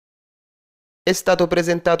È stato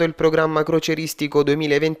presentato il programma crocieristico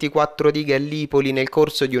 2024 di Gallipoli nel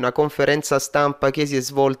corso di una conferenza stampa che si è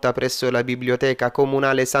svolta presso la biblioteca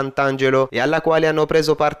comunale Sant'Angelo e alla quale hanno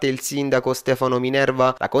preso parte il sindaco Stefano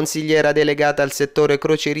Minerva, la consigliera delegata al settore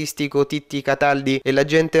crocieristico Titti Cataldi e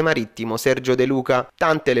l'agente marittimo Sergio De Luca.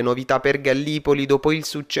 Tante le novità per Gallipoli dopo il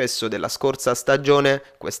successo della scorsa stagione.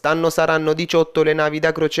 Quest'anno saranno 18 le navi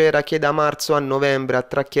da crociera che da marzo a novembre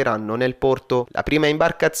attraccheranno nel porto. La prima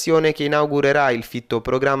imbarcazione che inaugurerà il fitto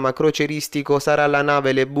programma crocieristico sarà la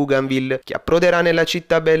nave Le Bougainville, che approderà nella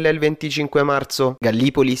città bella il 25 marzo.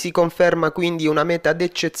 Gallipoli si conferma quindi una meta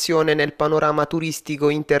d'eccezione nel panorama turistico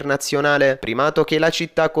internazionale, primato che la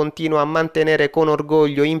città continua a mantenere con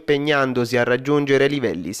orgoglio, impegnandosi a raggiungere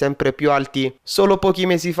livelli sempre più alti. Solo pochi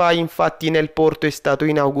mesi fa, infatti, nel porto è stato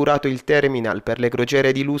inaugurato il terminal per le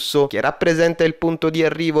crociere di lusso, che rappresenta il punto di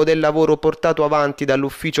arrivo del lavoro portato avanti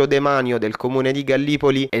dall'ufficio demanio del comune di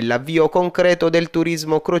Gallipoli e l'avvio concreto del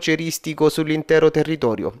turismo crocieristico sull'intero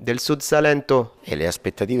territorio del Sud Salento. E le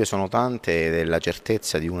aspettative sono tante ed è la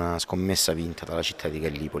certezza di una scommessa vinta dalla città di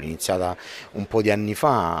Gallipoli, iniziata un po' di anni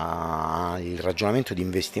fa, il ragionamento di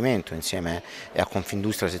investimento insieme a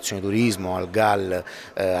Confindustria Sezione Turismo, al GAL,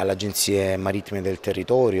 alle agenzie marittime del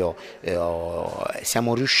territorio.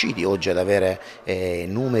 Siamo riusciti oggi ad avere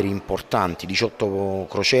numeri importanti, 18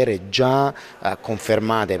 crociere già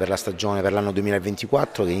confermate per la stagione, per l'anno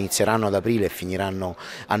 2024, che inizieranno ad aprile e finiranno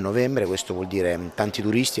a novembre. Questo vuol dire tanti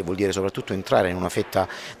turisti e vuol dire soprattutto entrare in una fetta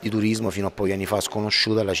di turismo fino a pochi anni fa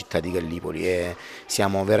sconosciuta alla città di Gallipoli, e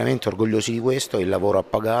siamo veramente orgogliosi di questo. Il lavoro ha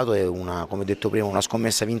pagato, è come ho detto prima, una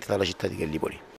scommessa vinta dalla città di Gallipoli.